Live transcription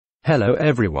Hello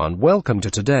everyone, welcome to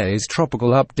today's tropical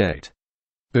update.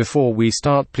 Before we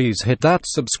start, please hit that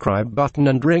subscribe button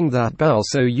and ring that bell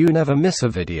so you never miss a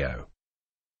video.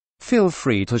 Feel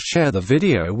free to share the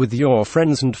video with your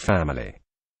friends and family.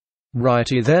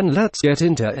 Righty then, let's get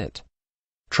into it.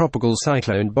 Tropical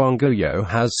Cyclone Bongoyo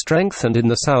has strengthened in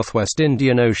the southwest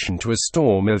Indian Ocean to a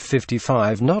storm of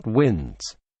 55-knot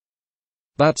winds.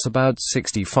 That's about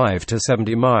 65 to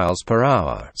 70 miles per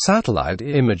hour. Satellite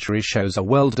imagery shows a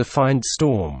well-defined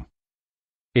storm.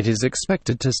 It is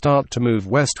expected to start to move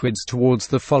westwards towards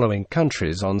the following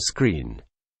countries on screen,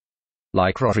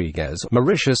 like Rodrigues,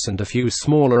 Mauritius and a few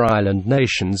smaller island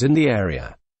nations in the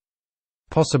area,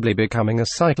 possibly becoming a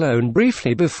cyclone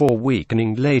briefly before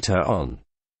weakening later on.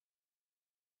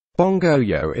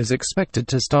 Bongoyo is expected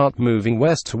to start moving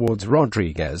west towards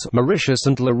Rodrigues, Mauritius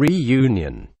and La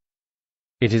Reunion.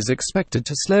 It is expected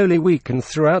to slowly weaken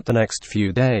throughout the next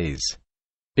few days.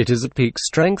 It is at peak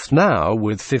strength now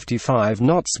with 55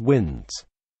 knots winds.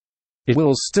 It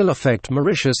will still affect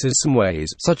Mauritius in some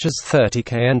ways, such as 30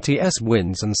 km/s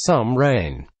winds and some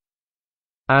rain.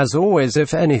 As always,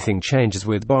 if anything changes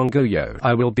with Bongoyo,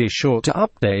 I will be sure to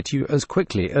update you as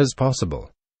quickly as possible.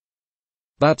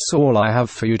 That's all I have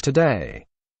for you today.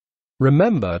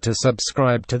 Remember to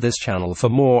subscribe to this channel for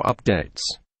more updates.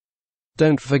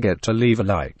 Don't forget to leave a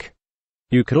like.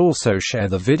 You could also share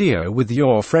the video with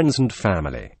your friends and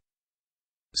family.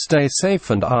 Stay safe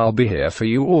and I'll be here for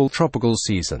you all tropical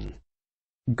season.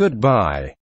 Goodbye.